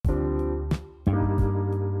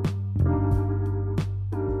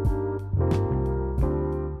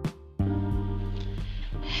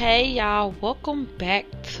Hey y'all, welcome back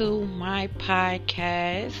to my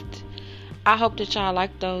podcast. I hope that y'all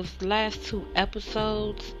like those last two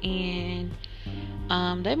episodes and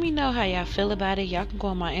let me know how y'all feel about it. Y'all can go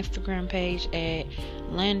on my Instagram page at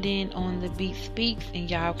London on the Beat Speaks and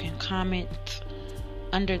y'all can comment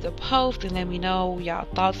under the post and let me know y'all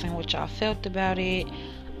thoughts and what y'all felt about it.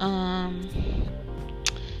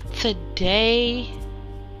 Today,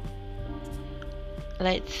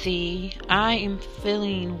 let's see, I am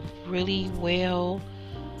feeling really well.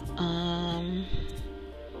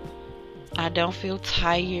 I don't feel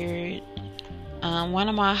tired. One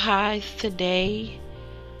of my highs today,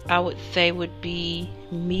 I would say, would be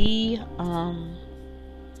me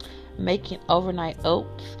making overnight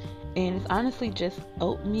oats. And it's honestly just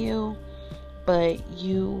oatmeal, but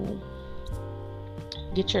you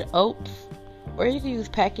get your oats, or you can use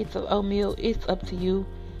packets of oatmeal. It's up to you.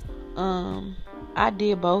 I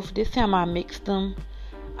did both. This time I mixed them.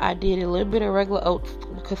 I did a little bit of regular oats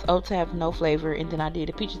because oats have no flavor, and then I did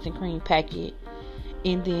a peaches and cream packet,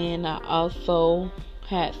 and then I also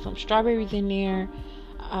had some strawberries in there.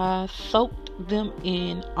 I soaked them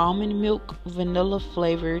in almond milk, vanilla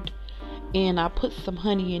flavored, and I put some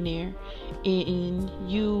honey in there. And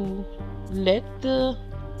you let the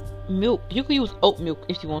milk, you can use oat milk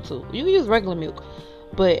if you want to. You can use regular milk,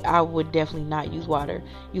 but I would definitely not use water.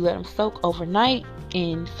 You let them soak overnight,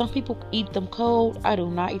 and some people eat them cold. I do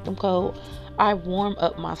not eat them cold. I warm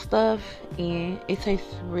up my stuff, and it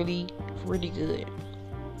tastes really, really good.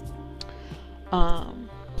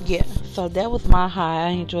 Yeah, so that was my high. I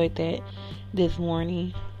enjoyed that this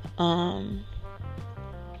morning. I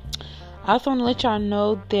also want to let y'all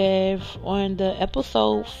know that on the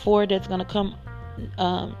episode 4 that's going to come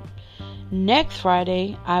next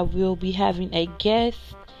Friday, I will be having a guest,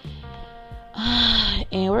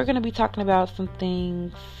 and we're going to be talking about some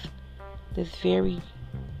things that's very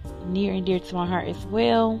near and dear to my heart as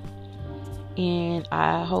well, and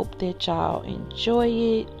I hope that y'all enjoy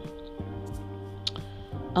it.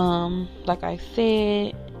 Like I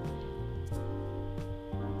said,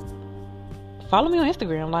 follow me on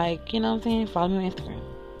Instagram, like, you know what I'm saying, follow me on Instagram.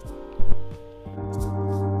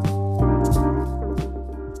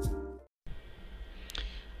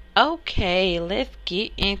 Okay, let's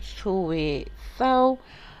get into it. So,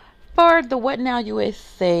 for the What Now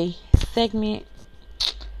USA segment,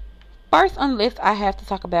 first on the list I have to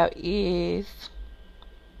talk about is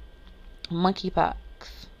monkeypox.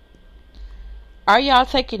 Are y'all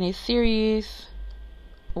taking it serious?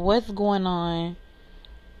 What's going on?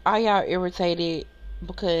 Are y'all irritated?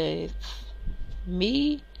 Because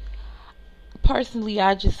me, personally,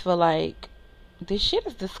 I just feel like this shit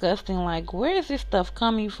is disgusting. Like, where is this stuff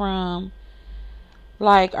coming from?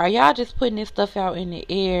 Like, are y'all just putting this stuff out in the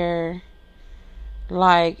air?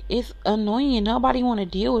 Like, it's annoying. Nobody want to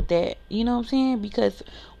deal with that. You know what I'm saying? Because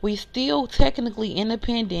we still technically in a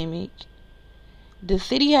pandemic. The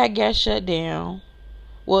city had got shut down.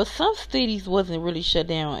 Well, some cities wasn't really shut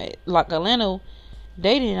down. Like Atlanta,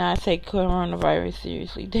 they did not take coronavirus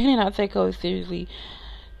seriously. They did not take COVID seriously.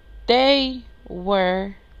 They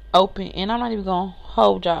were open, and I'm not even gonna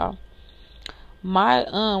hold y'all. My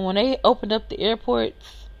when they opened up the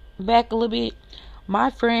airports back a little bit,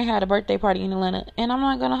 my friend had a birthday party in Atlanta, and I'm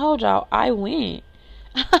not gonna hold y'all. I went.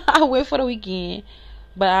 I went for the weekend,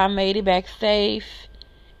 but I made it back safe.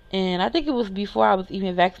 And I think it was before I was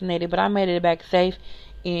even vaccinated, but I made it back safe,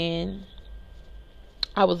 and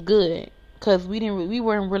I was good because we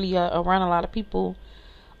weren't really around a lot of people.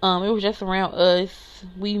 It was just around us.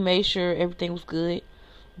 We made sure everything was good.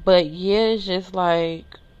 But yeah, it's just like,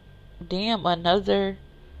 damn, another,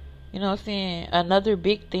 you know what I'm saying, another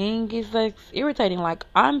big thing is like irritating. Like,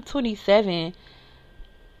 I'm 27.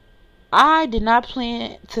 I did not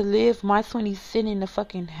plan to live my 20s sitting in the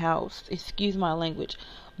fucking house. Excuse my language.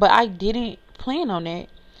 But I didn't plan on that.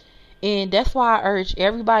 And that's why I urge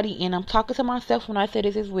everybody, and I'm talking to myself when I say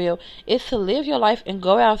this as well, is to live your life and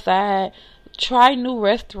go outside, try new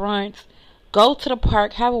restaurants, go to the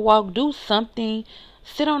park, have a walk, do something,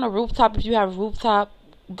 sit on a rooftop if you have a rooftop,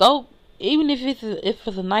 go, even if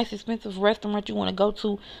it's a nice expensive restaurant you want to go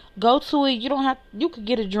to it. You could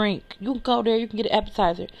get a drink, you can go there, you can get an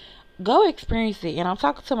appetizer, go experience it. And I'm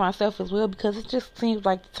talking to myself as well, because it just seems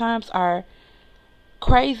like the times are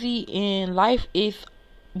crazy and life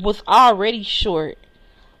was already short,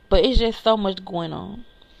 but it's just so much going on.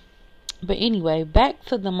 But anyway, back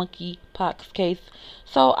to the monkeypox case.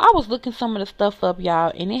 So I was looking some of the stuff up,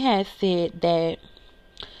 y'all, and it had said that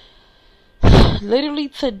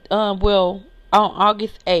literally on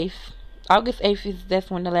August 8th, August 8th that's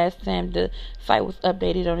when the last time the site was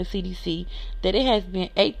updated on the CDC, that it has been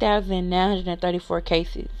 8,934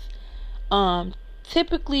 cases. Um,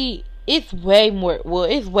 Typically it's way more. Well,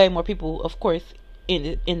 it's way more people, of course,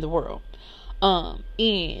 in the world. And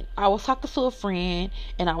I was talking to a friend,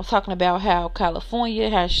 and I was talking about how California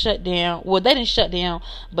has shut down. Well, they didn't shut down,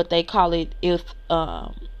 but they call it's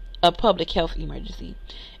a public health emergency.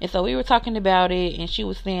 And so we were talking about it, and she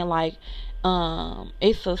was saying like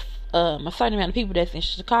it's a certain amount of people that's in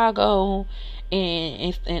Chicago,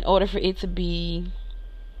 and in order for it to be,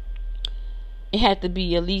 it had to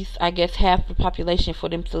be at least, I guess, half the population for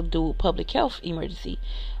them to do a public health emergency.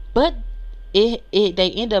 But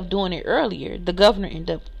they end up doing it earlier. The governor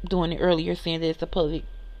ended up doing it earlier, saying that it's a public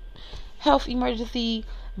health emergency.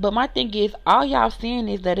 But my thing is, all y'all saying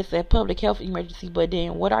is that it's a public health emergency, but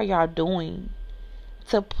then what are y'all doing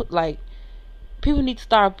to put, like, people need to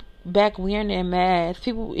start back wearing their masks.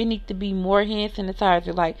 People, it need to be more hand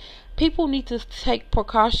sanitizer. Like, people need to take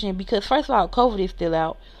precaution, because first of all, COVID is still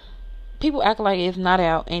out. People act like it's not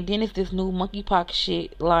out, and then it's this new monkeypox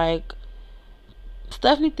shit. Like,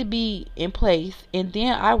 stuff need to be in place. And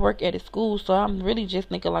then I work at a school, so I'm really just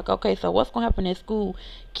thinking like, okay, so what's gonna happen at school?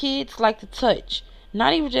 Kids like to touch,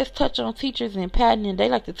 not even just touch on teachers and patting, they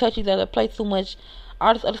like to touch each other, play too much,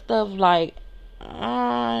 all this other stuff. Like,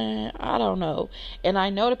 I don't know. And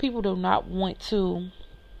I know that people do not want to,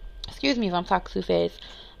 excuse me if I'm talking too fast,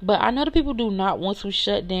 but I know that people do not want to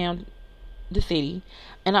shut down the city.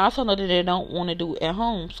 And I also know that they don't want to do at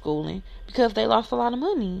home schooling because they lost a lot of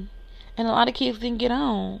money, and a lot of kids didn't get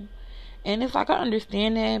on. And it's like, I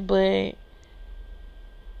understand that, but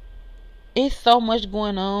it's so much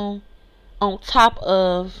going on top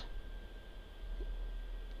of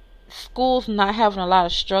schools not having a lot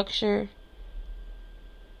of structure,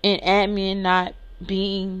 and admin not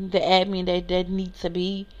being the admin that needs to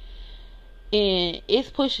be. And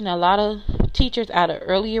it's pushing a lot of teachers out of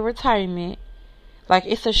earlier retirement. Like,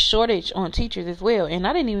 it's a shortage on teachers as well. And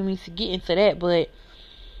I didn't even mean to get into that, but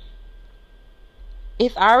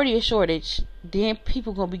it's already a shortage. Then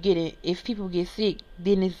people gonna be getting, if people get sick,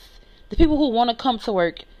 then it's the people who want to come to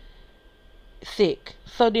work sick.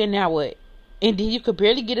 So then now what? And then you could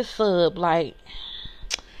barely get a sub. Like,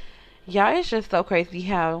 y'all, it's just so crazy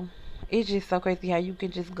how you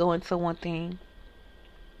can just go into one thing.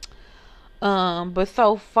 But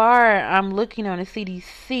so far, I'm looking on the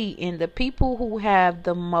CDC, and the people who have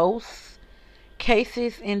the most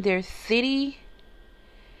cases in their city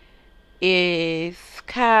is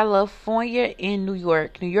California and New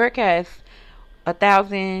York. New York has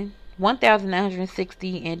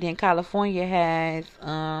 1,960, and then California has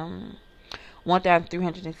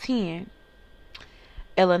 1,310.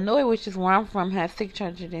 Illinois, which is where I'm from, has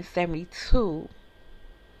 672.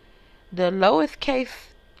 The lowest case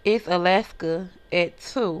is Alaska at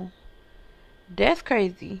 2. That's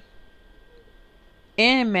crazy.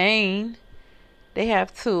 In Maine, they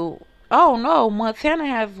have 2. Oh no, Montana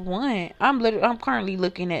has 1. I'm currently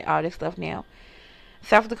looking at all this stuff now.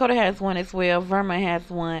 South Dakota has 1 as well. Vermont has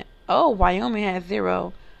 1. Oh, Wyoming has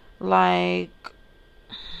 0. Like,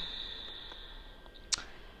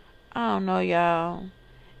 I don't know, y'all.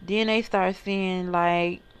 Then they start seeing,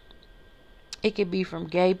 like, it could be from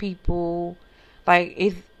gay people. Like,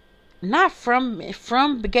 it's not from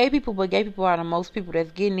gay people, but gay people are the most people that's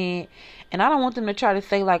getting it. And I don't want them to try to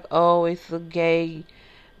say like, oh, it's a gay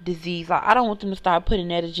disease. Like, I don't want them to start putting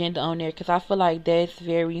that agenda on there, because I feel like that's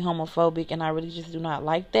very homophobic, and I really just do not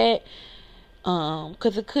like that.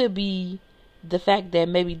 Because it could be the fact that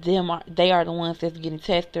maybe they are the ones that's getting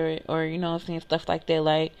tested, or you know what I'm saying, stuff like that.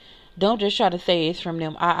 Like, don't just try to say it's from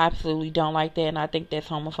them. I absolutely don't like that, and I think that's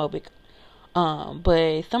homophobic.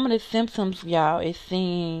 But some of the symptoms, y'all, is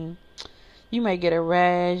saying you may get a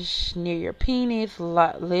rash near your penis,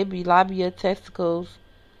 labia, testicles,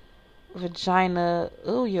 vagina,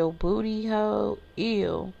 ooh, your booty hole,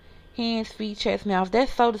 ew, hands, feet, chest, mouth.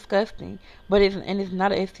 That's so disgusting. But it's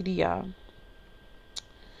not an STD, y'all.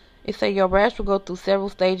 It say your rash will go through several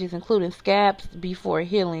stages, including scabs, before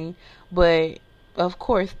healing. But of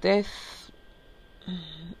course, this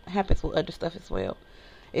happens with other stuff as well.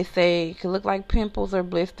 It say it could look like pimples or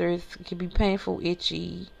blisters. It can be painful,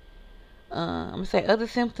 itchy. Say other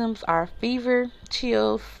symptoms are fever,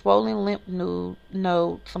 chills, swollen lymph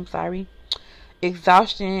nodes.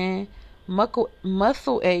 Exhaustion,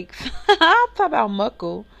 muscle aches. I'm talking about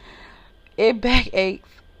muckle. Back aches,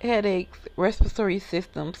 headaches, respiratory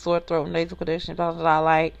system, sore throat, nasal congestion, blah blah blah.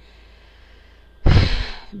 Like,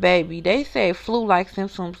 baby, they say flu-like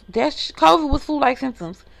symptoms. That's COVID was flu-like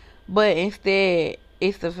symptoms, but instead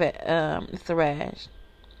it's a rash.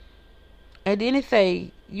 And then it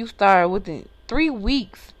say you start within 3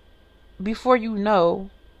 weeks before you know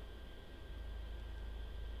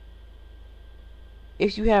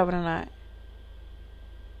if you have it or not.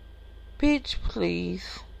 Bitch,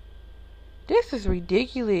 please. This is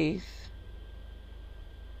ridiculous.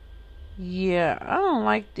 Yeah, I don't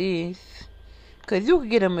like this. Cause you can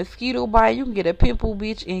get a mosquito bite, you can get a pimple,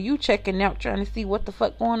 bitch, and you checking out trying to see what the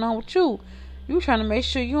fuck going on with you. You trying to make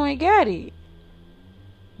sure you ain't got it.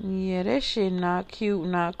 Yeah, that shit not cute,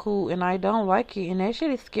 not cool, and I don't like it. And that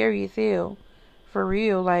shit is scary as hell. For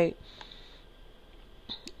real, like.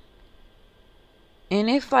 And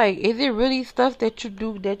it's like, is it really stuff that you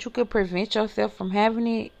do that you could prevent yourself from having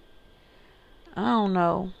it? I don't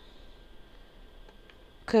know.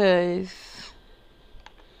 Cause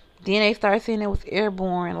then they start saying it was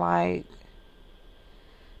airborne, like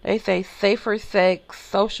they say safer sex,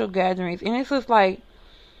 social gatherings, and it's just like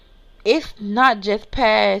it's not just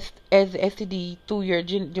passed as STD through your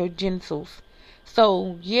genitals.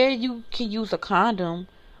 So yeah, you can use a condom,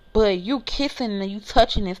 but you kissing and you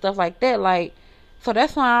touching and stuff like that, like. So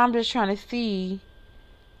that's why I'm just trying to see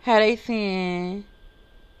how they saying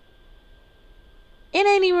it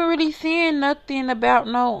ain't even really saying nothing about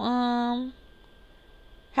no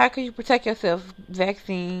how can you protect yourself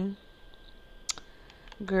vaccine.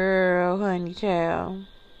 Girl, honey, child.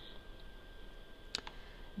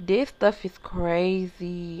 This stuff is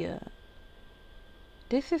crazy.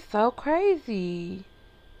 This is so crazy.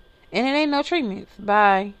 And it ain't no treatments.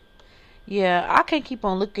 Bye. Yeah, I can't keep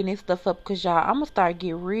on looking this stuff up because y'all, I'm gonna start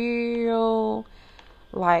get real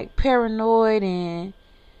like paranoid, and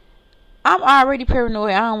I'm already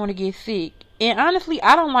paranoid. I don't want to get sick. And honestly,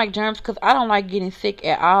 I don't like germs because I don't like getting sick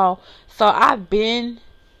at all. So I've been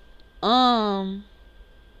like,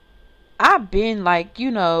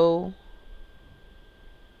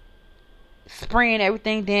 spraying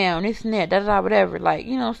everything down, this and that, da da whatever. Like,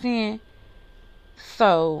 you know what I'm saying?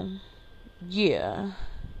 So, yeah.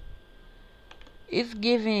 It's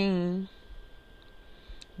giving,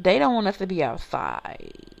 they don't want us to be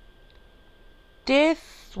outside. This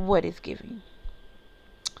what it's giving.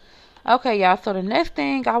 Okay, y'all, so the next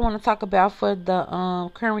thing I want to talk about for the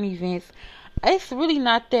current events, it's really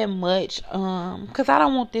not that much, because I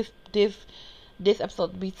don't want this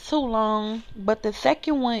episode to be too long. But the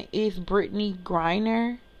second one is Brittany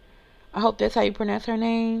Griner. I hope that's how you pronounce her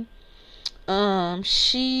name.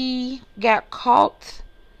 She got caught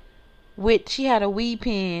with, she had a weed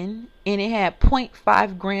pen and it had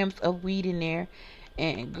 0.5 grams of weed in there.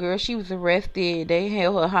 And girl, she was arrested. They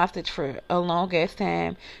held her hostage for a long ass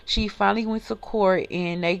time. She finally went to court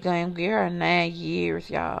and they gonna give her 9 years,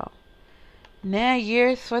 y'all. 9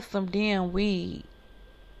 years for some damn weed.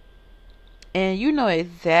 And you know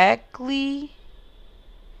exactly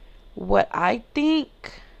what I think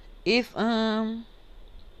is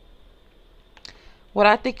what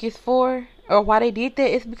I think it's for, or why they did that.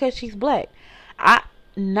 Is because she's black.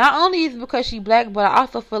 Not only is it because she's black, but I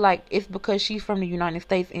also feel like it's because she's from the United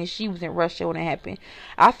States and she was in Russia when it happened.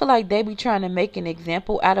 I feel like they be trying to make an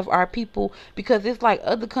example out of our people, because it's like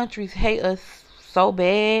other countries hate us so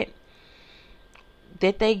bad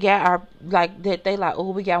that they got our, like, that they like,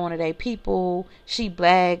 oh, we got one of their people, she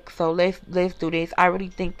black, so let's do this. I really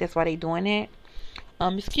think that's why they doing that.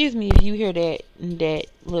 Excuse me if you hear that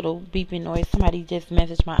little beeping noise. Somebody just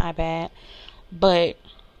messaged my iPad. But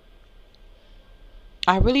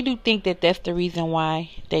I really do think that that's the reason why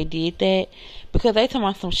they did that. Because they talking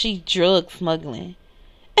about some she drug smuggling.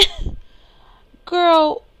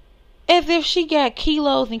 Girl, as if she got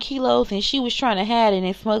kilos and kilos and she was trying to hide it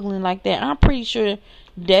and smuggling like that. I'm pretty sure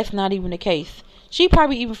that's not even the case. She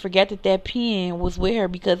probably even forgot that pen was with her,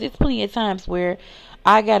 because it's plenty of times where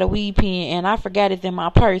I got a weed pen and I forgot it's in my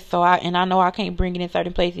purse, so I know I can't bring it in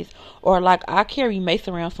certain places. Or like I carry mace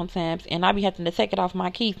around sometimes and I be having to take it off my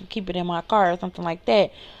keys and keep it in my car or something like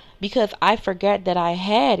that, because I forgot that I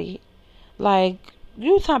had it. Like,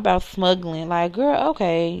 you talking about smuggling, like, girl,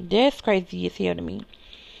 okay, that's crazy as hell to me.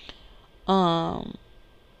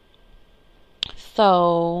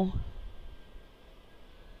 So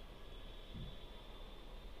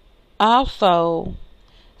also,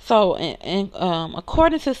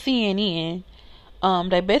 according to CNN,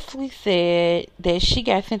 they basically said that she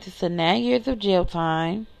got sentenced to 9 years of jail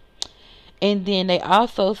time, and then they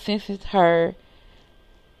also sentenced her.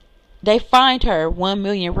 They fined her 1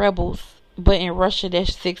 million rubles, but in Russia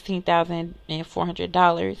that's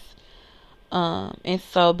 $16,400. And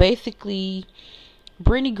so basically,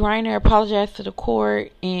 Brittany Griner apologized to the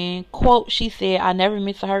court, and quote, she said, "I never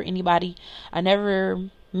meant to hurt anybody. I never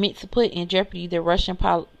meant to put in jeopardy the Russian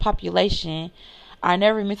population. I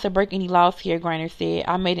never meant to break any laws here, Griner said.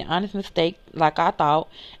 I made an honest mistake, like I thought,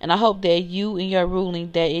 and I hope that you and your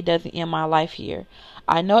ruling that it doesn't end my life here.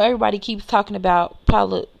 I know everybody keeps talking about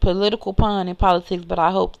political pun and politics, but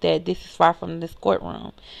I hope that this is far from this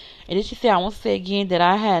courtroom. And then she said, I want to say again that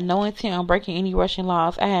I had no intent on breaking any Russian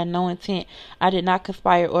laws. I had no intent. I did not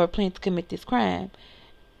conspire or plan to commit this crime.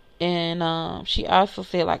 And she also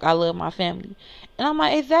said, like, I love my family. And I'm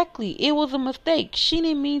like, exactly. It was a mistake. She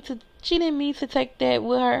didn't mean to take that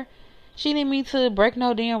with her. She didn't mean to break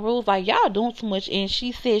no damn rules. Like, y'all doing too much. And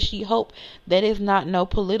she said she hoped that it's not no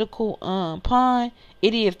political pawn.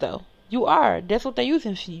 It is though. You are. That's what they're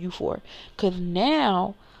using you for. Cause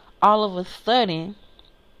now, all of a sudden,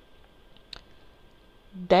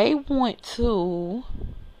 they want to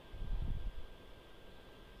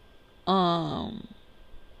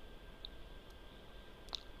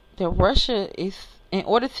that Russia is, in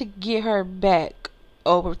order to get her back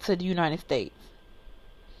over to the United States,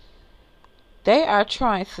 they are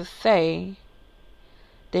trying to say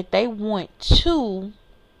that they want two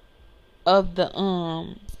of the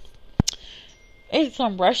it's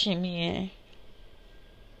some Russian men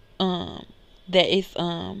that is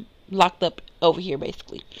locked up over here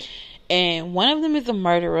basically. And one of them is a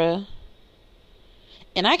murderer.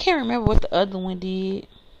 And I can't remember what the other one did.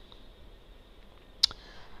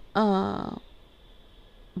 But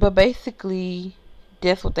basically,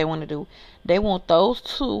 that's what they want to do. They want those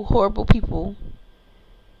two horrible people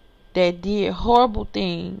that did horrible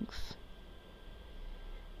things,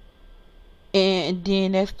 and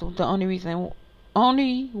then that's the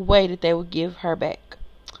only way that they would give her back.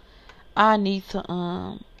 I need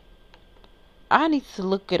to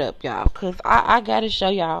look it up, y'all, cause I gotta show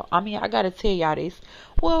y'all. I mean, I gotta tell y'all this.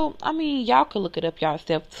 Well, I mean, y'all can look it up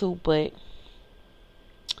yourself too, but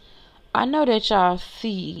I know that y'all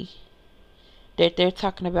see that they're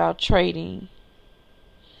talking about trading.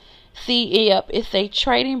 See, yep, it's a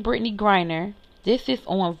trading Brittany Griner. This is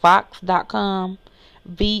on Vox.com.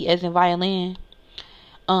 V as in violin.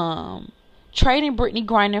 Trading Brittany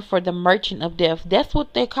Griner for the Merchant of Death. That's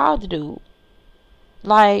what they called the dude.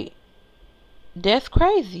 Like, that's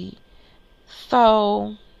crazy.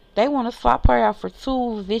 So they want to swap her out for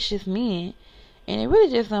two vicious men, and it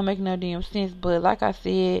really just don't make no damn sense. But like I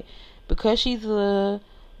said, because she's a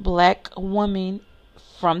black woman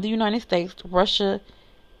from the United States, Russia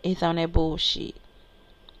is on that bullshit.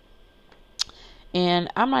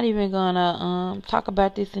 And I'm not even gonna talk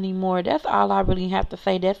about this anymore. That's all I really have to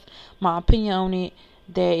say. That's my opinion on it.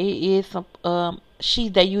 That it is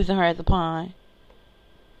they using her as a pawn.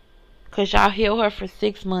 Cause y'all held her for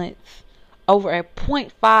 6 months over a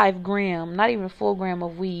 0.5 gram, not even a full gram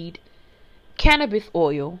of weed, cannabis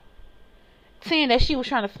oil, saying that she was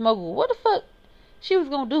trying to smuggle. What the fuck she was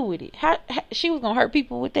gonna do with it? How she was gonna hurt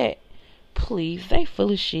people with that? Please, they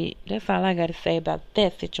full of shit. That's all I gotta say about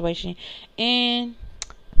that situation. And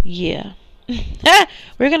yeah,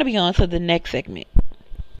 we're gonna be on to the next segment.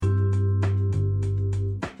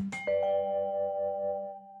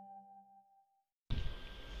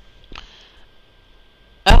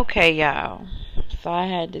 Okay, y'all. So I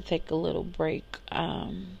had to take a little break.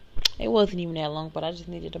 It wasn't even that long, but I just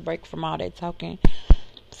needed a break from all that talking.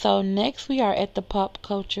 So next we are at the pop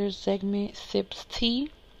culture segment, Sips Tea.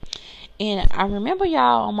 And I remember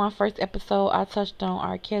y'all on my first episode I touched on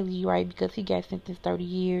R. Kelly, right? Because he got sentenced 30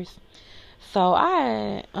 years. So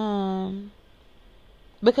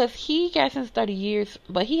because he got sentenced 30 years,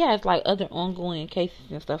 but he has like other ongoing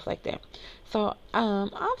cases and stuff like that. So I'm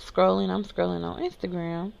scrolling on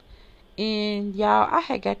Instagram, and y'all, I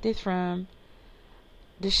had got this from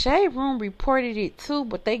the Shade Room reported it too,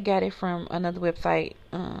 but they got it from another website.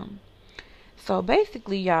 So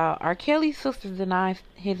basically, y'all, R. Kelly's sister denies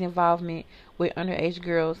his involvement with underage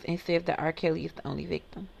girls and says that R. Kelly is the only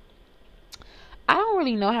victim. I don't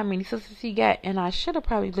really know how many sisters he got, and I should have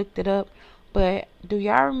probably looked it up. But do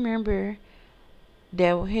y'all remember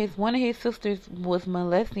that one of his sisters was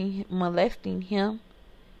molesting him,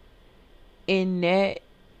 and that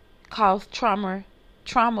caused trauma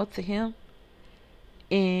to him,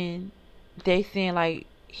 and they saying like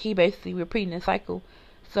he basically repeating the cycle.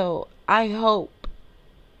 So I hope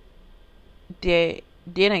that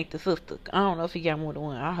ain't the sister. I don't know if he got more than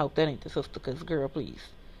one. I hope that ain't the sister, cause girl, please,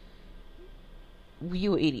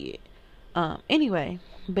 you an idiot. Anyway,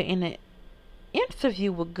 but in an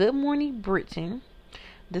interview with Good Morning Britain,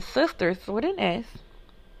 the sisters, with an S,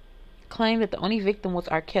 claimed that the only victim was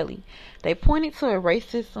R. Kelly. They pointed to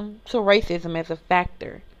racism as a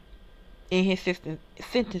factor in his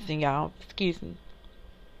sentencing, y'all. Excuse me.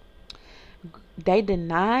 They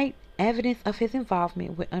denied evidence of his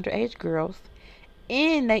involvement with underage girls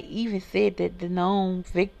And they even said that the known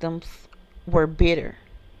victims were bitter.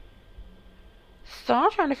 So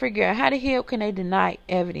I'm trying to figure out how the hell can they deny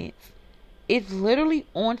evidence? It's literally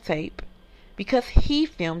on tape because he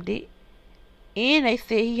filmed it. And they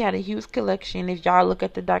said he had a huge collection. If y'all look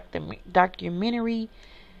at the documentary,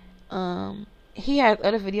 he has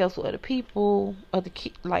other videos with other people,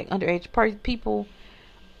 like underage people.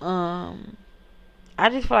 I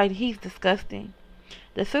just feel like he's disgusting.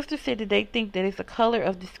 The sister said that they think that it's the color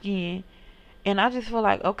of the skin, and I just feel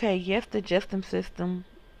like, okay, yes, the justice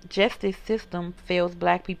system fails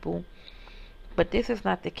black people, but this is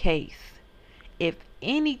not the case. If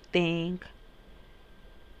anything,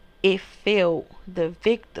 it failed the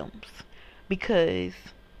victims because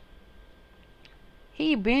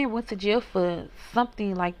he went to jail for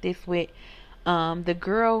something like this with the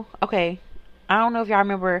girl. Okay, I don't know if y'all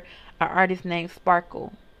remember an artist named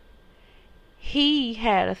Sparkle. He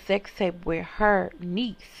had a sex tape with her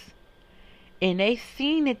niece, and they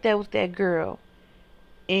seen that was that girl,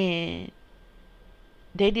 and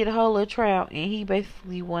they did a whole little trial, and he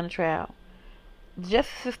basically won a trial. The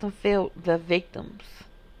justice system failed the victims.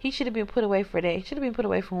 He should have been put away for that. He should have been put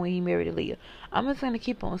away from when he married Aaliyah. I'm just going to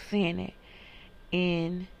keep on saying that.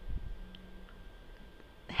 And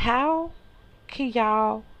how can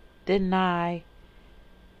y'all deny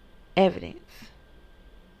evidence?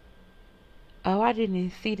 Oh, I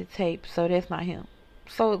didn't see the tape, so that's not him.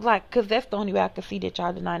 So, like, because that's the only way I can see that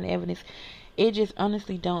y'all denying the evidence. It just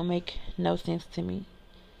honestly don't make no sense to me.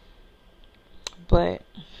 But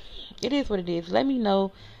it is what it is. Let me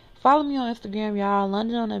know. Follow me on Instagram, y'all.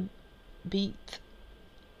 London on the Beat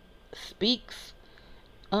Speaks.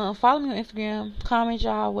 Follow me on Instagram. Comment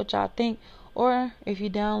y'all what y'all think. Or if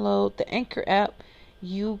you download the Anchor app,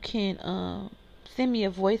 you can send me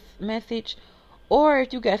a voice message. Or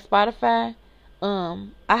if you got Spotify,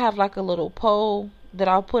 I have like a little poll that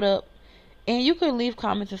I'll put up, and you can leave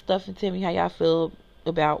comments and stuff and tell me how y'all feel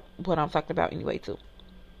about what I'm talking about anyway too.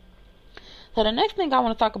 So the next thing I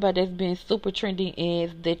want to talk about that's been super trending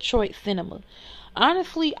is Detroit cinema.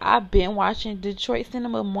 Honestly, I've been watching Detroit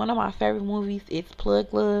cinema. One of my favorite movies is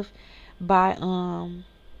Plug Love by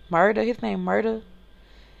Murda. His name Murda,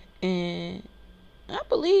 and I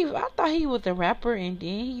thought he was a rapper, and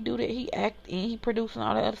then he act and he produced and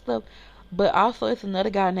all that other stuff. But also it's another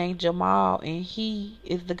guy named Jamal, and he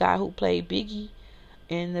is the guy who played Biggie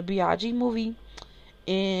in the B.I.G. movie.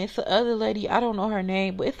 And it's the other lady, I don't know her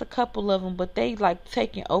name, but it's a couple of them, but they like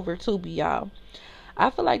taking over Tubi, y'all. I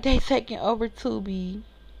feel like they taking over Tubi,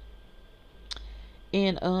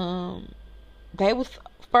 and they was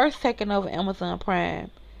first taking over Amazon Prime.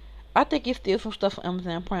 I think it's still some stuff on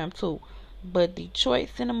Amazon Prime too. But Detroit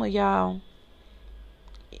cinema, y'all,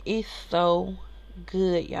 is so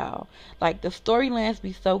good, y'all. Like, the storylines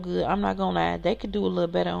be so good. I'm not gonna lie, they could do a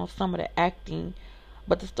little better on some of the acting,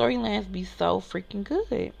 but the storylines be so freaking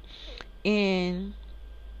good. And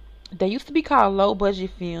they used to be called low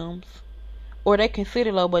budget films, or they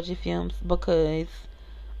consider low budget films because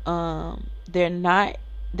they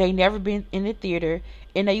never been in the theater,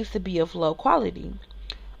 and they used to be of low quality.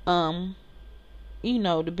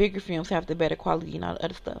 The bigger films have the better quality and all the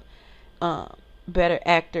other stuff. Better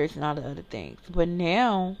actors and all the other things. But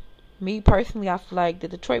now, me personally, I feel like the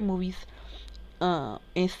Detroit movies and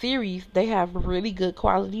series, they have really good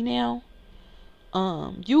quality now.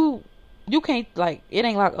 You can't, like, it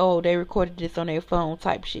ain't like, oh, they recorded this on their phone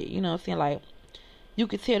type shit. You know what I'm saying? Like, you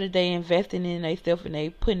can tell that they investing in themselves and they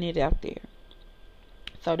putting it out there.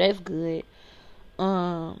 So that's good.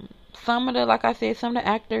 Some of the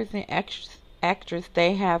actors and actress,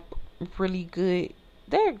 they have really good.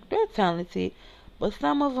 They're talented, but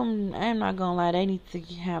some of them, I'm not gonna lie, they need to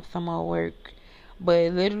have some more work.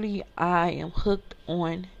 But literally, I am hooked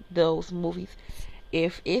on those movies.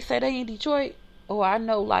 If it say they in Detroit, or I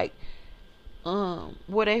know like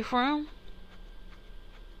where they from,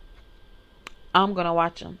 I'm gonna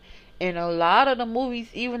watch them. And a lot of the movies,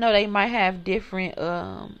 even though they might have different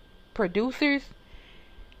producers,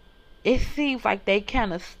 it seems like they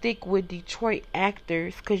kind of stick with Detroit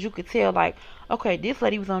actors, because you could tell, like, okay, this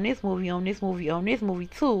lady was on this movie, on this movie, on this movie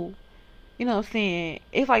too. You know what I'm saying?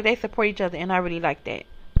 It's like they support each other, and I really like that.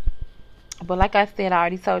 But like I said, I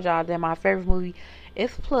already told y'all that my favorite movie is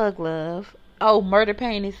Plug Love. Oh, Murder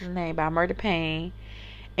Pain is his name, by Murder Pain.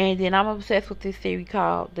 And then I'm obsessed with this series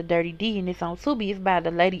called The Dirty D, and it's on Tubi. It's by the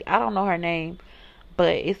lady, I don't know her name,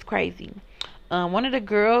 but it's crazy. One of the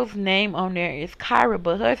girls' name on there is Kyra,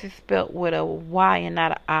 but hers is spelled with a Y and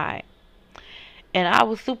not an I. And I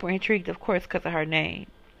was super intrigued, of course, because of her name.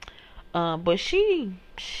 But she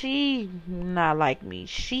not like me.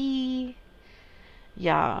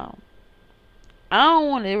 Y'all, I don't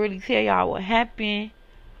want to really tell y'all what happened,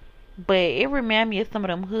 but it reminded me of some of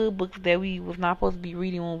them hood books that we was not supposed to be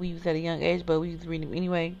reading when we was at a young age, but we was reading them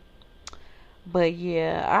anyway. But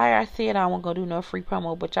yeah, I said I wasn't gonna do no free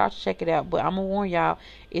promo, but y'all should check it out. But I'm gonna warn y'all,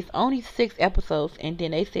 it's only 6 episodes, and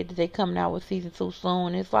then they said that they coming out with season 2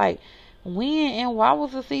 soon. It's like, when and why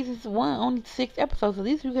was the season 1 only 6 episodes? At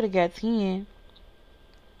least we could have got 10.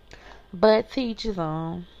 But teachers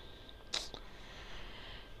on.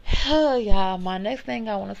 Y'all, my next thing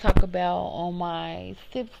I want to talk about on my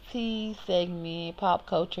Sipsy segment, pop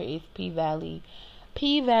culture, is P Valley.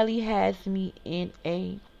 P Valley has me in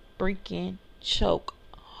a freaking choke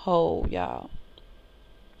hole, y'all.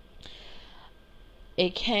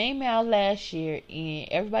 It came out last year, and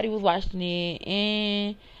everybody was watching it,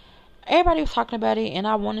 and everybody was talking about it, and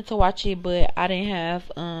I wanted to watch it, but I didn't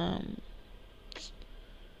have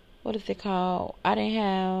what is it called? I didn't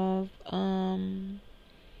have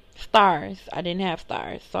stars. I didn't have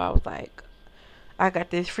stars. So I was like, I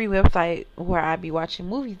got this free website where I be watching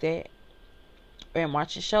movies at and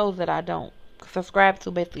watching shows that I don't subscribe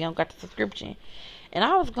to. Basically, I don't got the subscription. And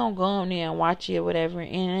I was going to go on there and watch it or whatever.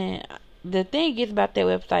 And the thing is about that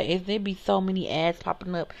website is there be so many ads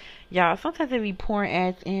popping up. Y'all, sometimes they be pouring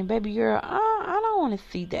ads in. Baby girl, I don't want to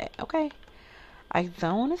see that, okay? I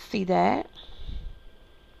don't want to see that.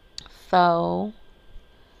 So,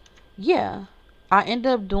 yeah. I end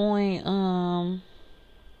up doing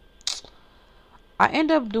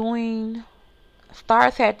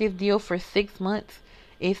Stars had this deal for 6 months.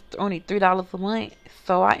 It's only $3 a month.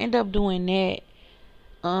 So I end up doing that.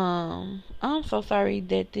 I'm so sorry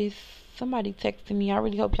that somebody texted me. I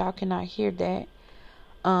really hope y'all cannot hear that.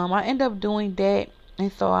 I end up doing that,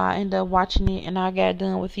 and so I end up watching it, and I got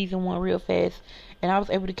done with season 1 real fast, and I was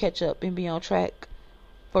able to catch up and be on track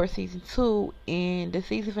for season 2, and the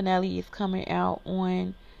season finale is coming out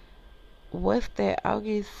on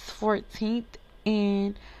August 14th,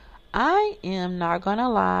 and I am not gonna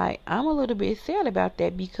lie, I'm a little bit sad about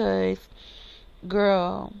that because,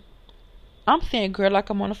 girl, I'm saying girl like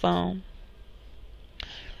I'm on the phone,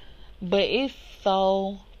 but it's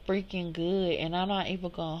so freaking good, and I'm not even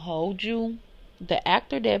gonna hold you. The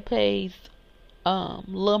actor that plays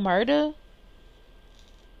Lil Murda,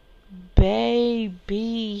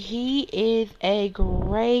 baby, he is a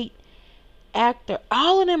great actor.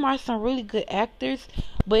 All of them are some really good actors,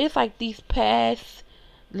 but it's like these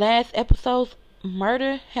last episodes,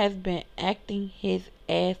 Murda has been acting his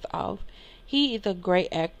ass off. He is a great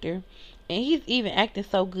actor, and he's even acting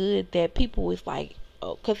so good that people is like,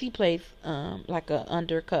 oh, cause he plays like a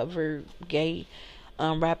undercover gay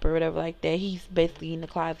rapper or whatever like that. He's basically in the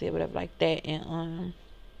closet, whatever like that, and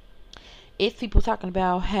it's people talking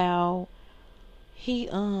about how he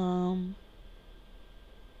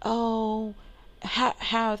oh,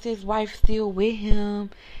 how is his wife still with him?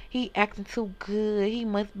 He acting too good. He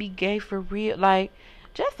must be gay for real. Like,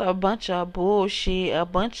 just a bunch of bullshit. A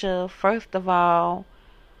bunch of, first of all,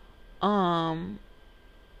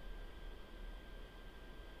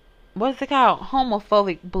 what's it called?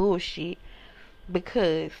 Homophobic bullshit.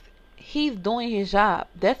 Because he's doing his job.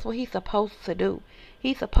 That's what he's supposed to do.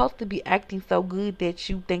 He's supposed to be acting so good that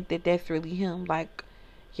you think that that's really him. Like,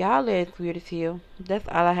 y'all ass weird as hell. That's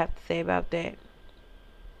all I have to say about that.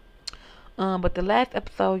 But the last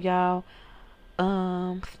episode, y'all,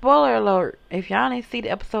 spoiler alert, if y'all didn't see the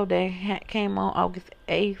episode that came on August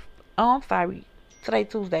 8th, oh, I'm sorry, today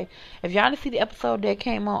Tuesday. If y'all didn't see the episode that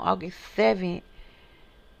came on August 7th,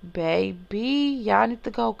 baby, y'all need to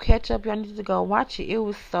go catch up. Y'all need to go watch it. It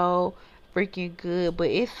was so freaking good. But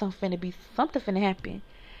it's something finna happen.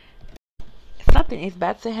 Something is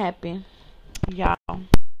about to happen, y'all.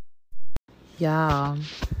 Y'all,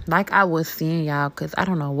 like I was saying, y'all, because I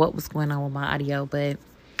don't know what was going on with my audio, but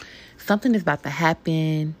something is about to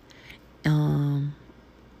happen. In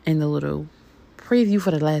the little preview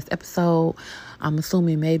for the last episode, I'm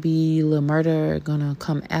assuming maybe Lil Murda gonna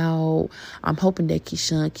come out. I'm hoping that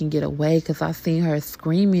Keyshawn can get away because I seen her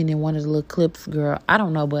screaming in one of the little clips, girl. I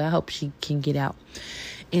don't know, but I hope she can get out.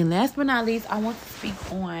 And last but not least, I want to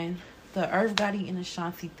speak on the Irv Gotti and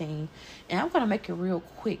Ashanti thing. And I'm gonna make it real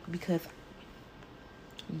quick because,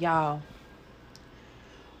 y'all,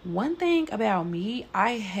 one thing about me,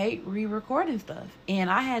 I hate re-recording stuff. And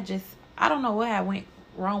I don't know what had went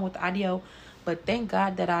wrong with the audio, but thank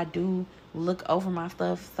God that I do look over my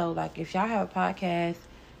stuff. So, like, if y'all have a podcast,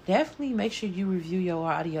 definitely make sure you review your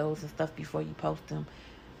audios and stuff before you post them,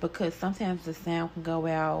 because sometimes the sound can go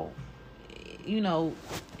out. You know,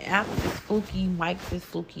 Apple is fluky, mics is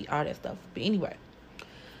fluky, all that stuff. But anyway,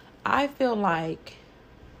 I feel like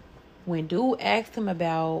when dude asked him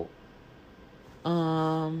about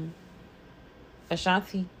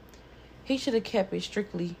Ashanti, he should have kept it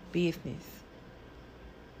strictly business.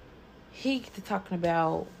 He get to talking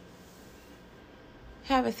about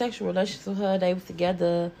having sexual relations with her. They was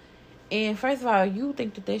together. And first of all, you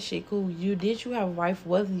think that shit cool. You have a wife?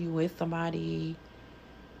 Wasn't you with somebody?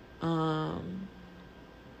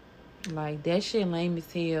 Like that shit lame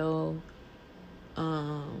as hell.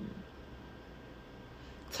 Talking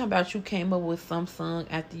about you came up with some song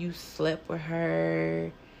after you slept with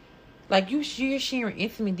her. Like you're sharing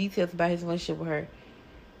intimate details about his relationship with her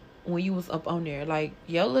when you was up on there. Like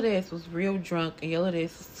your little ass was real drunk and your little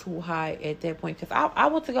ass was too high at that point. Cause I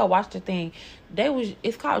went to go watch the thing.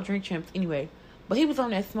 It's called Drink Champs anyway. But he was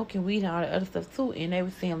on there smoking weed and all the other stuff too. And they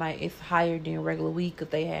was saying like it's higher than regular weed because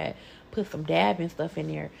they had put some dab and stuff in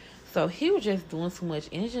there. So he was just doing too much.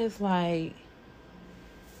 And it's just like,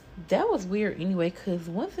 that was weird anyway. Because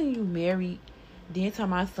once you married, then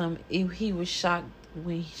talking about something, he was shocked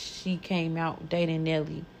when she came out dating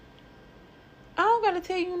Nelly. I don't gotta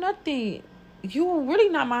tell you nothing. You really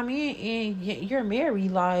not my man and you're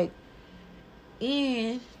married. Like,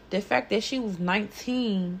 and the fact that she was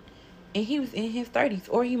 19 and he was in his 30s,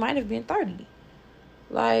 or he might have been 30.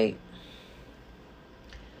 Like,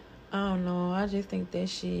 I don't know. I just think that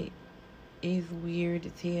shit is weird to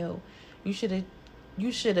tell. You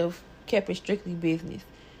should have kept it strictly business.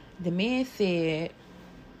 The man said,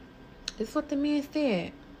 this is what the man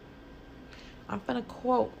said. I'm gonna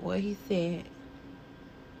quote what he said.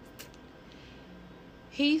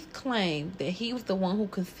 He's claimed that he was the one who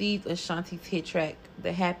conceived Ashanti's hit track,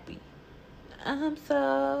 The Happy. I'm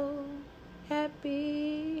so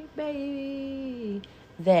happy, baby.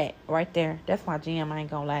 That right there. That's my jam, I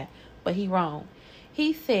ain't gonna lie. But he wrong.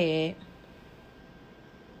 He said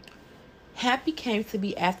Happy came to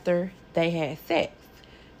be after they had sex.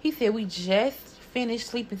 He said we just finished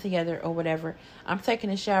sleeping together or whatever. I'm taking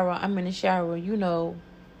a shower. I'm in the shower. You know,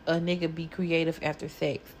 a nigga be creative after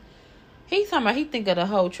sex. He's talking about he think of the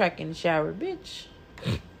whole track in the shower, bitch.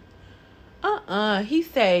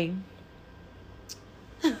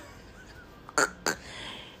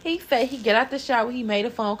 He say he get out the shower, he made a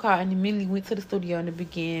phone call and immediately went to the studio and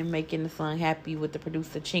began making the song Happy with the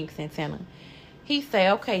producer Chink Santana. He say,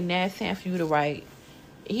 okay, now it's time for you to write.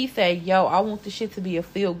 He said, yo, I want the shit to be a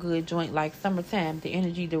feel-good joint like Summertime. The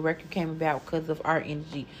energy the record came about because of our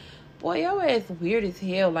energy. Boy, your ass weird as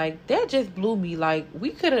hell. Like, that just blew me. Like, we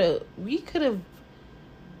could have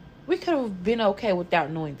been okay without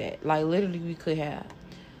knowing that. Like, literally, we could have.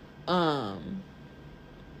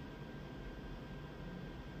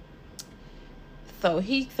 So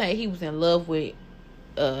he said he was in love with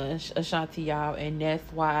Ashanti, y'all, and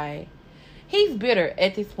that's why he's bitter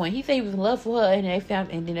at this point. He said he was in love with her, and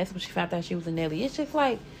then that's when she found out she was a Nelly. It's just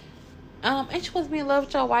like, ain't you supposed to be in love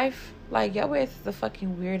with your wife? Like, your ass is a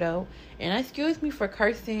fucking weirdo. And excuse me for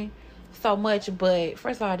cursing so much, but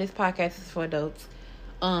first of all, this podcast is for adults.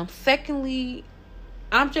 Secondly,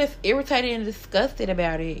 I'm just irritated and disgusted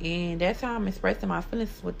about it, and that's how I'm expressing my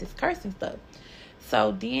feelings with this cursing stuff.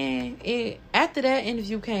 So then, after that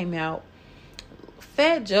interview came out,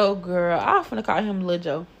 Fat Joe, girl, I'm finna call him Lil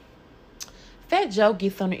Joe. Fat Joe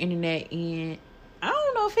gets on the internet, and I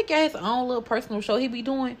don't know if he got his own little personal show he be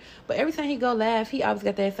doing, but every time he go live, he always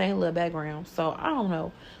got that same little background. So I don't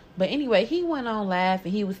know. But anyway, he went on live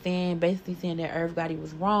and he was basically saying that everybody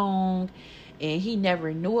was wrong, and he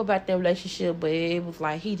never knew about their relationship, but it was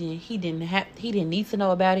like he didn't need to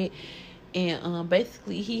know about it. And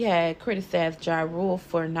basically he had criticized Ja Rule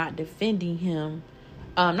for not defending him.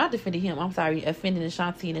 I'm sorry, offending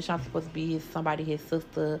Ashanti, and Ashanti supposed to be his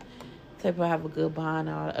sister. People have a good bond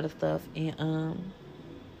and all the other stuff. And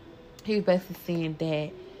he was basically saying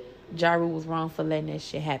that Ja Rule was wrong for letting that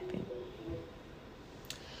shit happen.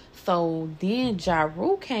 So then Ja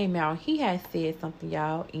Rule came out. He had said something,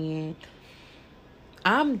 y'all, and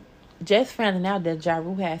I'm just finding out that Ja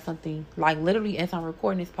Rule had something, like literally as I'm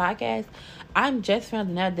recording this podcast, I'm just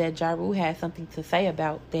finding out that Ja Rule had something to say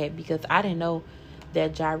about that, because I didn't know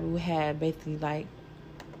that Ja Rule had basically like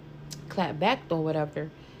clapped back or whatever.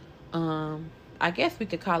 I guess we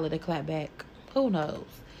could call it a clapback. Who knows?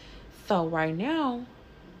 So right now,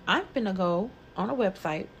 I'm finna go on a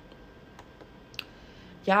website.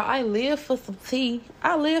 Y'all, I live for some tea.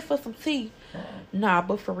 Nah,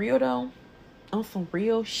 but for real though, on some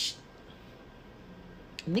real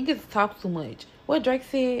niggas talk too much. What Drake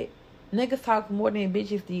said, niggas talk more than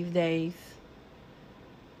bitches these days.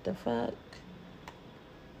 The fuck?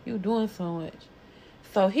 You doing so much.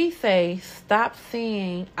 So he say, stop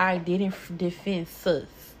saying I didn't defend sus.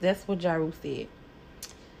 That's what Ja Rule said.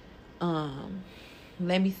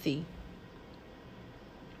 Let me see.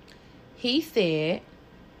 He said,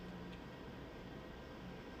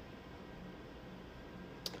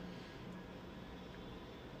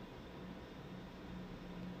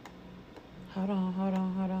 Hold on, hold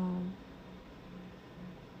on, hold on.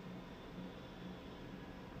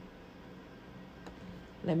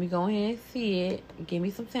 Let me go ahead and see it. Give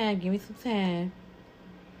me some time. Give me some time.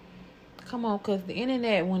 Come on, because the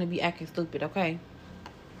internet want to be acting stupid, okay?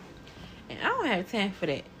 And I don't have time for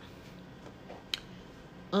that.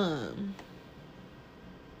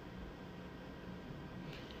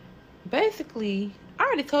 Basically, I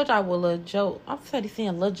already told y'all what Lil Joe. I'm starting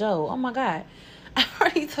saying Lil Joe. Oh my God. I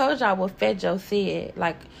already told y'all what Fat Joe said.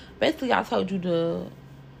 Like, basically, I told you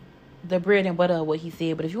the bread and butter of what he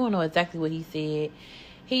said. But if you want to know exactly what he said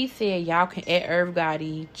y'all can add Irv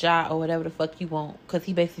Gotti, Ja, or whatever the fuck you want. Because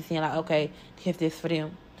he basically saying, like, okay, if this for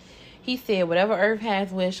them. He said whatever Irv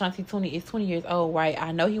has with Shanti 20 is 20 years old, right?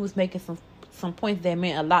 I know he was making some points that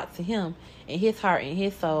meant a lot to him in his heart and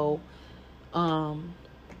his soul.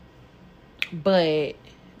 But,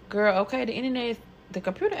 girl, okay, the internet, the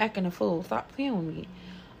computer acting a fool. Stop playing with me.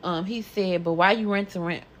 He said, but why you rant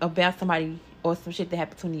about somebody or some shit that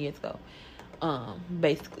happened 20 years ago?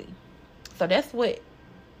 Basically. So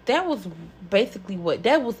that was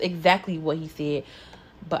exactly what he said.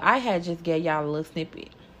 But I had just gave y'all a little snippet.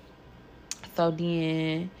 So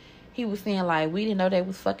then he was saying, like, we didn't know they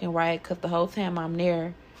was fucking right because the whole time I'm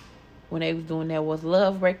there when they was doing that was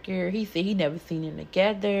Love Record. He said he never seen them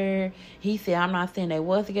together. He said, I'm not saying they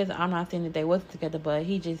was together. I'm not saying that they wasn't together. But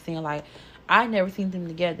he just saying, like, I never seen them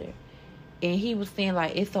together. And he was saying,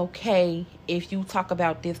 like, it's okay if you talk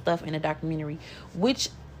about this stuff in a documentary. Which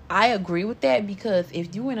I agree with that, because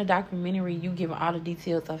if you in a documentary, you giving all the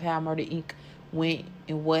details of how Murder Inc. went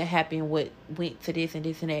and what happened, what went to this and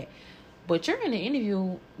this and that. But you're in the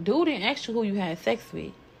interview, dude didn't ask you who you had sex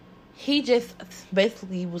with. He just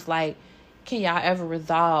basically was like, can y'all ever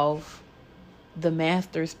resolve the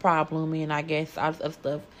master's problem and I guess all this other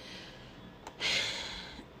stuff.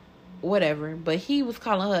 Whatever. But he was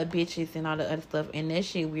calling her bitches and all the other stuff, and that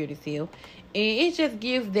shit weird as hell. And it just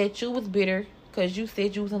gives that you was bitter because you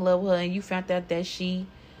said you was in love with her and you found out that she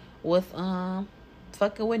was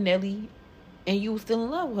fucking with Nelly and you was still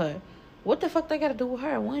in love with her. What the fuck they got to do with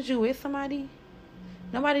her? Once you with somebody,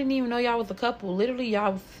 nobody didn't even know y'all was a couple. Literally,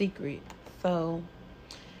 y'all was secret. So,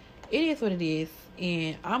 it is what it is.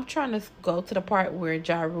 And I'm trying to go to the part where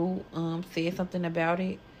Ja Rule said something about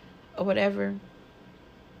it or whatever.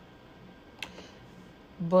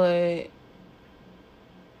 But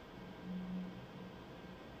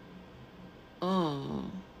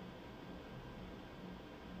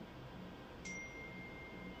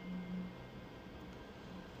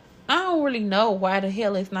I don't really know why the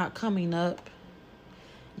hell it's not coming up.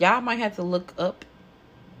 Y'all might have to look up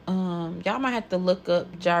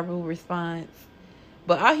Ja Rule response.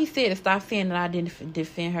 But all he said is stop saying that I didn't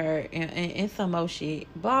defend her and some more shit.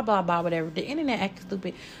 Blah, blah, blah, whatever. The internet acting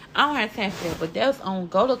stupid. I don't have time for that. But that's on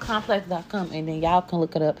go to complex.com and then y'all can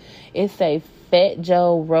look it up. It say Fat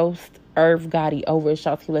Joe roast Irv Gotti over a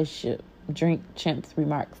Shawty relationship. Drink Champs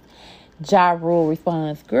remarks. Ja Rule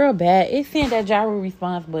responds. Girl, bad. It's saying that Ja Rule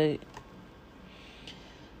responds, but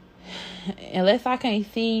unless I can't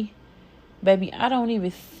see, baby, I don't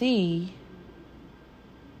even see,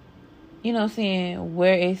 you know what I'm saying,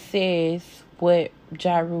 where it says what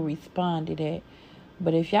Ja Rule responded at.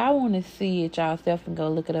 But if y'all want to see it yourself and go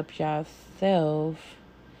look it up yourself,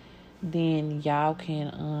 then y'all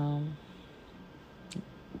can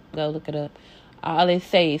go look it up. All it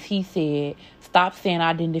says, he said, stop saying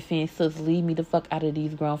I didn't defend sis, leave me the fuck out of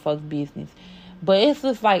these grown folks' business. But it's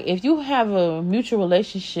just like, if you have a mutual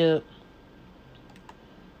relationship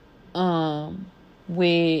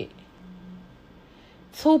with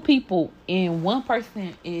two people and one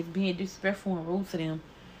person is being disrespectful and rude to them,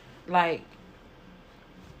 like,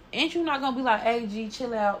 ain't you not gonna be like, hey G,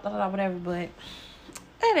 chill out, blah, blah, whatever. But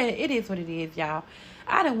it is what it is, y'all.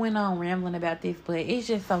 I done went on rambling about this, but it's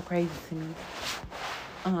just so crazy to me.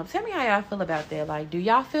 Tell me how y'all feel about that. Like, do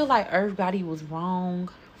y'all feel like Irv Gotti was wrong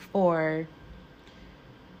for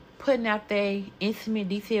putting out their intimate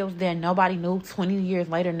details that nobody knew 20 years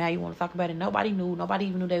later? Now you want to talk about it. Nobody knew. Nobody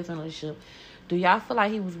even knew they was in a relationship. Do y'all feel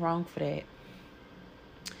like he was wrong for that?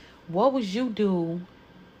 What would you do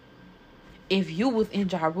if you was in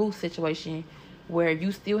Ja Rule's situation where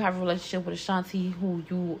you still have a relationship with Ashanti, who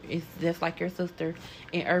you is just like your sister,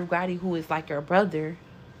 and Irv Gotti, who is like your brother?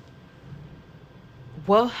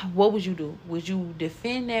 What would you do? Would you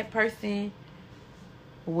defend that person?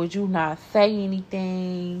 Would you not say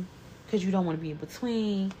anything because you don't want to be in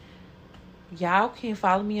between? Y'all can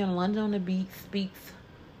follow me on London on the Beat Speaks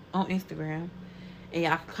on Instagram, and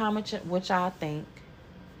y'all can comment what y'all think.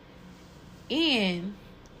 And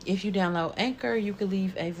If you download Anchor, you can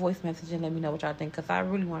leave a voice message and let me know what y'all think, because I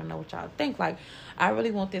really want to know what y'all think. Like, I really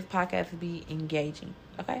want this podcast to be engaging,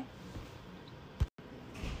 okay?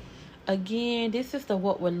 Again, this is the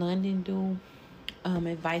What Would London Do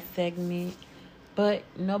advice segment, but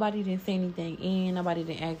nobody didn't say anything in. Nobody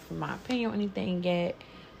didn't ask for my opinion or anything yet.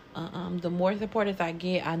 The more supporters I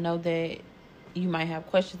get, I know that you might have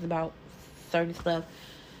questions about certain stuff.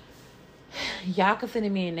 Y'all can send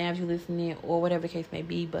me in now if you're listening, or whatever the case may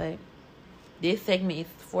be, but this segment is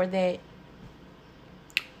for that.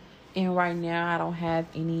 And right now, I don't have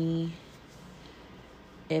any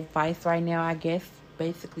advice right now. I guess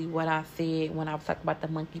basically what I said when I was talking about the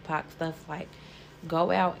monkeypox stuff, like, go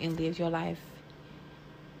out and live your life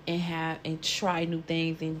and try new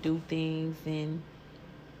things and do things, and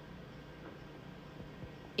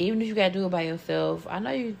even if you gotta do it by yourself. I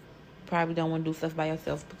know you probably don't want to do stuff by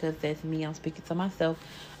yourself, because that's me. I'm speaking to myself.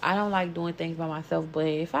 I don't like doing things by myself, but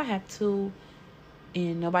if I have to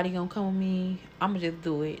and nobody gonna come with me, I'm gonna just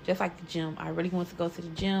do it. Just like the gym. I really want to go to the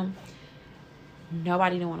gym.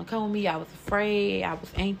 Nobody didn't want to come with me. I was afraid. I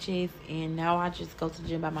was anxious. And now I just go to the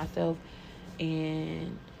gym by myself.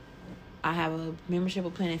 And I have a membership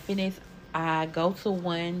with Planet Fitness. I go to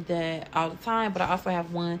one that all the time, but I also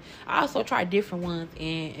have one. I also try different ones.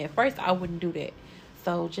 And at first, I wouldn't do that.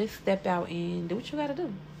 So just step out and do what you gotta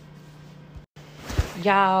do.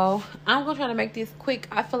 Y'all, I'm gonna try to make this quick.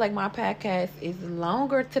 I feel like my podcast is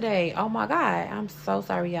longer today. Oh my God. I'm so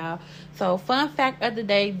sorry, y'all. So, fun fact of the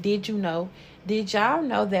day, did y'all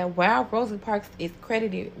know that while Rosa Parks is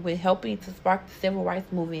credited with helping to spark the civil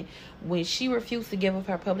rights movement when she refused to give up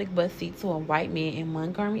her public bus seat to a white man in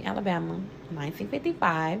Montgomery, Alabama,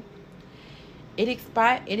 1955,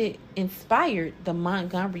 it inspired the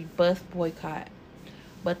Montgomery bus boycott.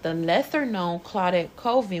 But the lesser-known Claudette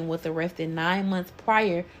Colvin was arrested 9 months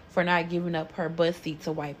prior for not giving up her bus seat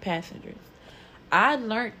to white passengers. I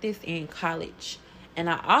learned this in college. And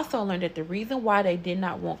I also learned that the reason why they did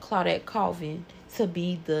not want Claudette Colvin to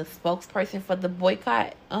be the spokesperson for the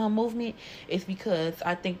boycott movement is because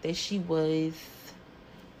I think that she was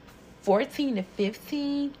 14 to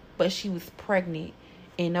 15, but she was pregnant.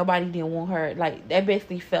 And nobody didn't want her. Like, that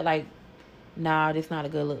basically felt like, nah, this not a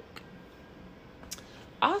good look.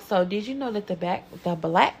 Also, did you know that the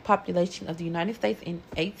black population of the United States in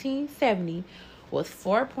 1870 was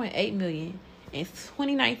 4.8 million? In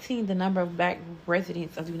 2019, the number of black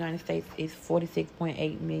residents of the United States is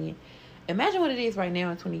 46.8 million. Imagine what it is right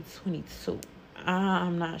now in 2022.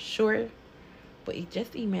 I'm not sure, but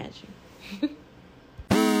just imagine.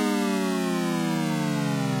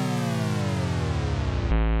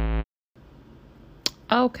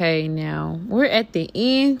 Okay, now we're at the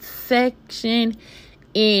end section.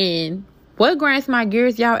 And what grinds my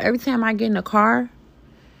gears, y'all, every time I get in a car,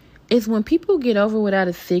 is when people get over without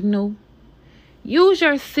a signal. Use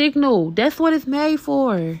your signal. That's what it's made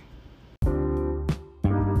for.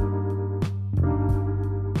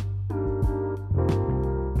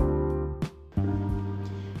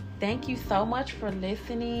 Thank you so much for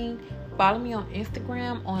listening. Follow me on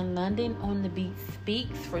Instagram on London on the Beat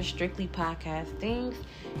Speaks for strictly podcast things.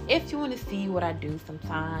 If you want to see what I do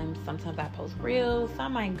sometimes I post reels. I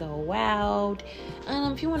might go wild.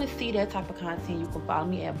 If you want to see that type of content, you can follow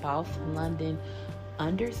me at Boss London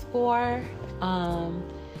 _.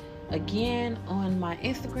 Again, on my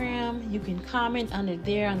Instagram, you can comment under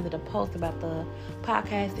the post about the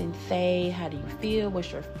podcast and say, how do you feel? What's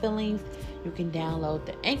your feelings? You can download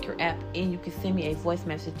the Anchor app and you can send me a voice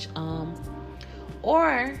message.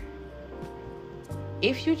 Or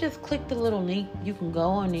if you just click the little link, you can go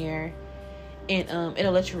on there and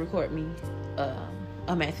it'll let you record me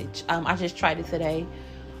a message. I just tried it today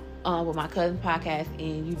with my cousin's podcast,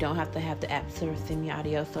 and you don't have to have the app to send me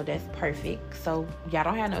audio, so that's perfect. So y'all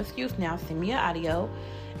don't have no excuse now. Send me an audio,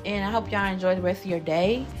 and I hope y'all enjoy the rest of your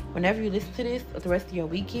day whenever you listen to this, or the rest of your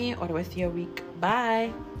weekend, or the rest of your week.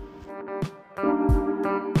 Bye.